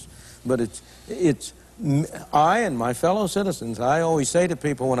bankers, but it's I and my fellow citizens. I always say to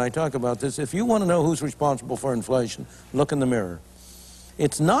people when I talk about this, if you want to know who's responsible for inflation, look in the mirror.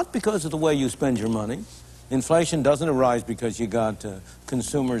 It's not because of the way you spend your money. Inflation doesn't arise because you got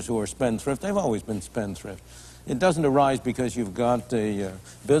consumers who are spendthrift. They've always been spendthrift. It doesn't arise because you've got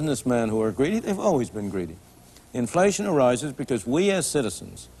businessmen who are greedy. They've always been greedy. Inflation arises because we as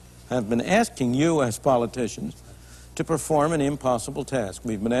citizens have been asking you as politicians to perform an impossible task.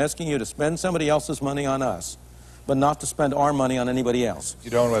 We've been asking you to spend somebody else's money on us, but not to spend our money on anybody else. You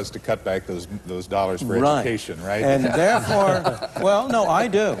don't want us to cut back those dollars for education, right? And therefore, well, no, I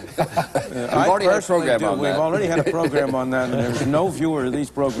do. We've already had a program on that. We've already had a program on that, and there's no viewer of these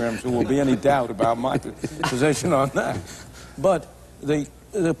programs who will be any doubt about my position on that. But the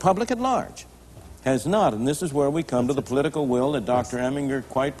public at large has not, and this is where we come to the political will that Dr. Eminger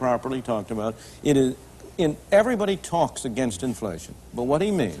quite properly talked about. It is, everybody talks against inflation, but what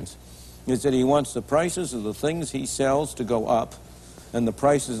he means is that he wants the prices of the things he sells to go up and the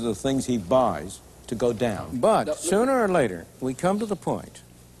prices of the things he buys to go down. But sooner or later, we come to the point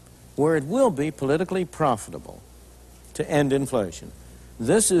where it will be politically profitable to end inflation.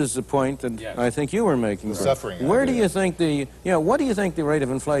 This is the point that I think you were making. Suffering. Where do you think what do you think the rate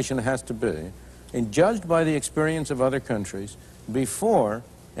of inflation has to be, and judged by the experience of other countries, before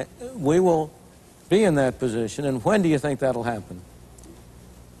we will be in that position, and when do you think that'll happen?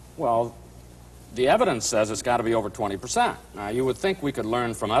 Well, the evidence says it's got to be over 20%. Now, you would think we could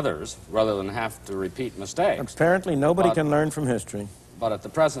learn from others rather than have to repeat mistakes. Apparently, nobody can learn from history. But at the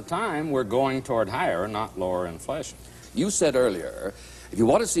present time, we're going toward higher, not lower inflation. You said earlier, if you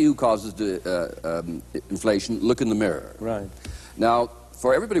want to see who causes inflation, look in the mirror. Right. Now,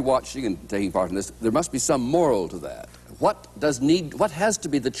 for everybody watching and taking part in this, there must be some moral to that. What has to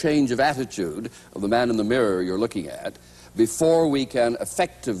be the change of attitude of the man in the mirror you're looking at before we can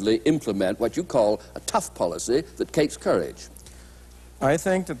effectively implement what you call a tough policy that takes courage? I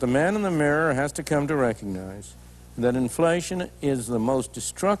think that the man in the mirror has to come to recognize that inflation is the most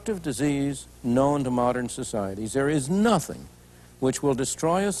destructive disease known to modern societies. There is nothing which will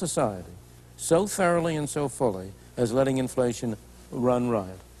destroy a society so thoroughly and so fully as letting inflation run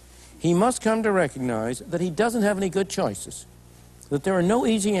riot. he must come to recognize that he doesn't have any good choices, that there are no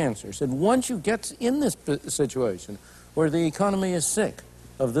easy answers. And once you get in this situation where the economy is sick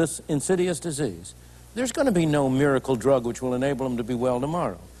of this insidious disease, there's going to be no miracle drug which will enable him to be well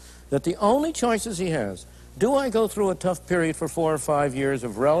tomorrow. That the only choices he has, do I go through a tough period for 4 or 5 years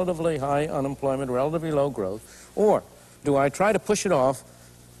of relatively high unemployment, relatively low growth, or do I try to push it off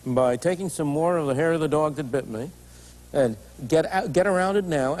by taking some more of the hair of the dog that bit me and get around it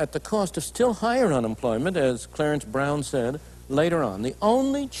now at the cost of still higher unemployment, as Clarence Brown said, later on. The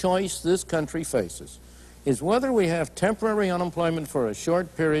only choice this country faces is whether we have temporary unemployment for a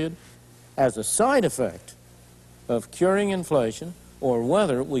short period as a side effect of curing inflation, or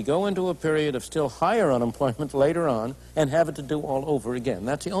whether we go into a period of still higher unemployment later on and have it to do all over again.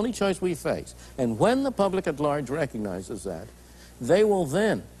 That's the only choice we face. And when the public at large recognizes that, they will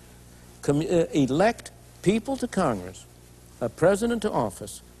then elect people to Congress, a president to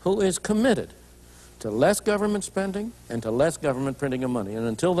office, who is committed to less government spending and to less government printing of money. And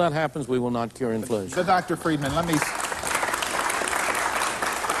until that happens, we will not cure inflation. So, Dr. Friedman,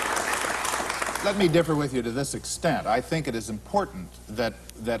 let me differ with you to this extent. I think it is important that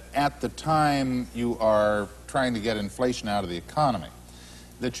at the time you are trying to get inflation out of the economy,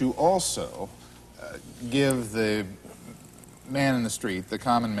 that you also give the man in the street, the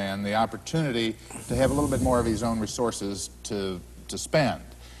common man, the opportunity to have a little bit more of his own resources to spend.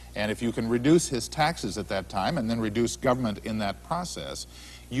 And if you can reduce his taxes at that time and then reduce government in that process,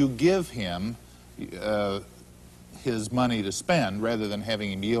 you give him his money to spend rather than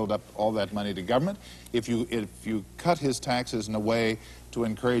having him yield up all that money to government. If you cut his taxes in a way to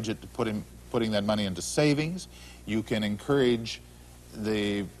encourage it to putting that money into savings, you can encourage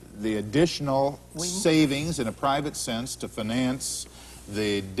the additional savings in a private sense to finance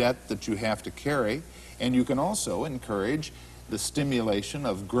the debt that you have to carry, and you can also encourage the stimulation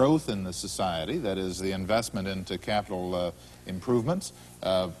of growth in the society, that is the investment into capital improvements,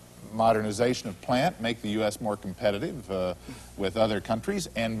 modernization of plant, make the U.S. more competitive with other countries,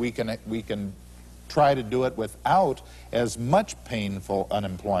 and we can try to do it without as much painful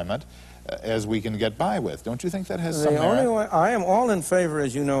unemployment as we can get by with. Don't you think that has some merit? I am all in favor,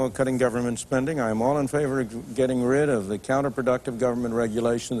 as you know, of cutting government spending. I am all in favor of getting rid of the counterproductive government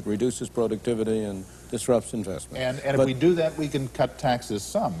regulation that reduces productivity and disrupts investment. And if we do that, we can cut taxes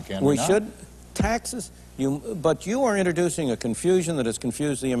some, can we not? We should. Taxes, but you are introducing a confusion that has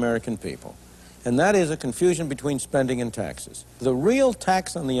confused the American people. And that is a confusion between spending and taxes. The real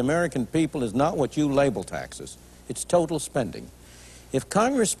tax on the American people is not what you label taxes. It's total spending. If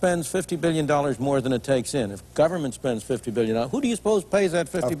Congress spends $50 billion more than it takes in, if government spends $50 billion, who do you suppose pays that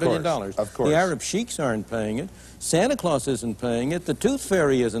 $50 billion? Of course. The Arab sheiks aren't paying it. Santa Claus isn't paying it. The Tooth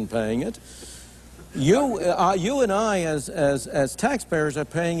Fairy isn't paying it. You and I, as taxpayers, are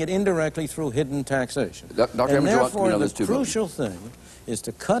paying it indirectly through hidden taxation. And therefore, the crucial thing is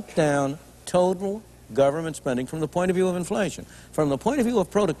to cut down total government spending from the point of view of inflation. From the point of view of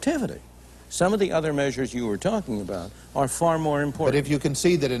productivity, some of the other measures you were talking about are far more important. But if you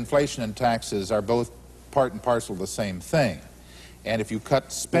concede that inflation and taxes are both part and parcel of the same thing, and if you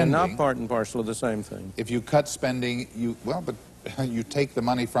cut spending... They're not part and parcel of the same thing. If you cut spending, but you take the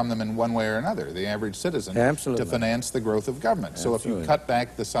money from them in one way or another, the average citizen, Absolutely. To finance the growth of government. Absolutely. So if you cut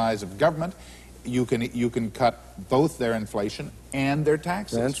back the size of government, you can cut both their inflation and their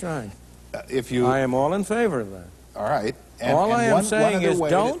taxes. That's right. I am all in favor of that. All right. All I am saying is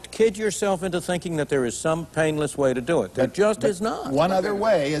don't kid yourself into thinking that there is some painless way to do it. There just is not. One other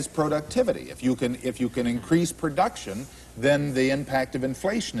way is productivity. If you can increase production, then the impact of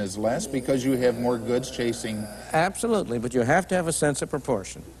inflation is less because you have more goods chasing. Absolutely, but you have to have a sense of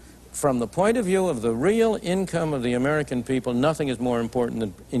proportion. From the point of view of the real income of the American people, nothing is more important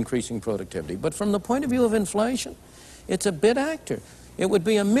than increasing productivity. But from the point of view of inflation, it's a bit actor. It would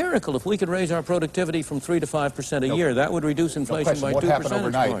be a miracle if we could raise our productivity from 3 to 5% a year. That would reduce inflation by 2 percentage points. What happened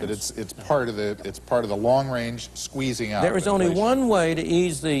overnight? But it's part of the long range squeezing out. There is only one way to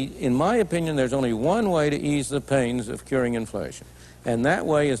ease in my opinion, there's only one way to ease the pains of curing inflation, and that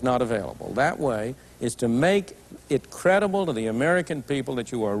way is not available. That way is to make it credible to the American people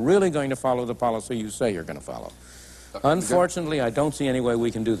that you are really going to follow the policy you say you're going to follow. Unfortunately, I don't see any way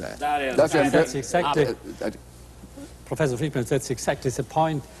we can do that. That's exactly. Professor Friedman, that's exactly the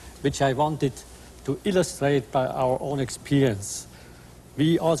point which I wanted to illustrate by our own experience.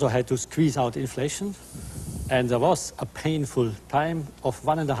 We also had to squeeze out inflation, and there was a painful time of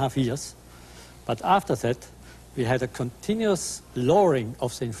 1.5 years. But after that, we had a continuous lowering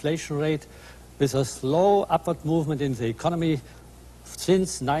of the inflation rate with a slow upward movement in the economy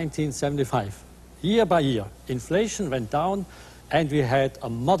since 1975. Year by year, inflation went down, and we had a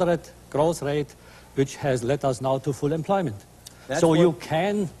moderate growth rate, which has led us now to full employment. So you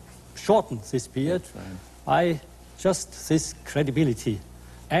can shorten this period by just this credibility.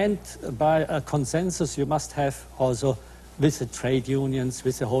 And by a consensus you must have also with the trade unions,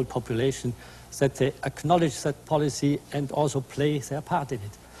 with the whole population, that they acknowledge that policy and also play their part in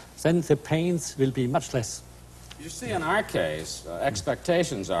it. Then the pains will be much less. You see, in our case,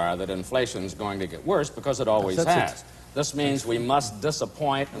 expectations are that inflation is going to get worse because it always has. This means we must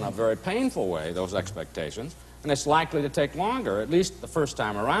disappoint in a very painful way those expectations, and it's likely to take longer, at least the first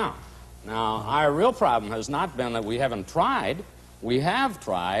time around. Now, our real problem has not been that we haven't tried. We have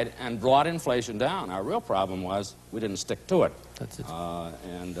tried and brought inflation down. Our real problem was we didn't stick to it. That's it.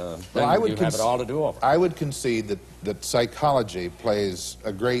 Then well, you have it all to do over. I would concede that psychology plays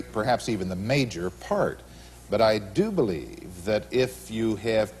a great, perhaps even the major part. But I do believe that if you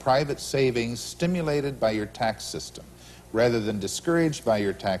have private savings stimulated by your tax system, rather than discouraged by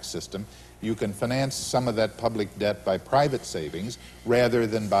your tax system, you can finance some of that public debt by private savings rather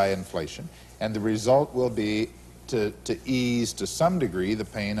than by inflation. And the result will be to ease to some degree the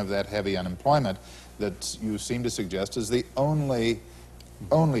pain of that heavy unemployment that you seem to suggest is the only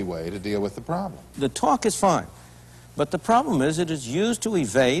way to deal with the problem. The talk is fine, but the problem is it is used to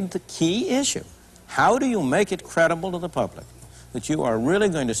evade the key issue. How do you make it credible to the public that you are really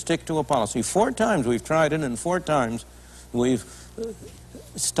going to stick to a policy? 4 times we've tried it, and 4 times we've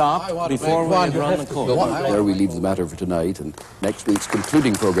stopped before we had run the course. Well, there we leave the matter for tonight, and next week's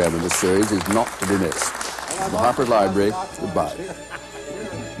concluding program in this series is not to be missed. From the Harper Library, goodbye.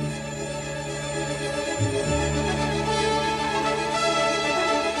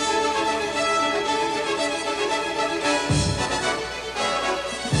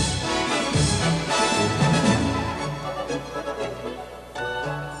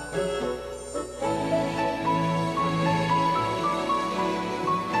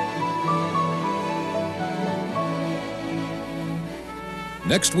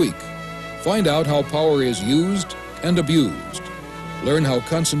 Next week, find out how power is used and abused. Learn how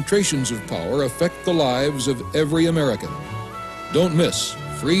concentrations of power affect the lives of every American. Don't miss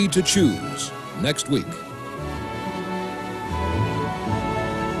Free to Choose next week.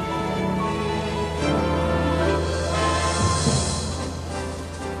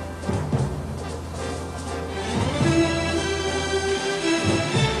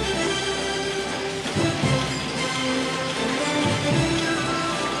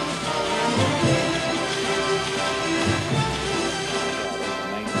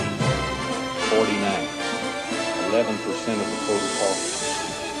 $11% of the total cost.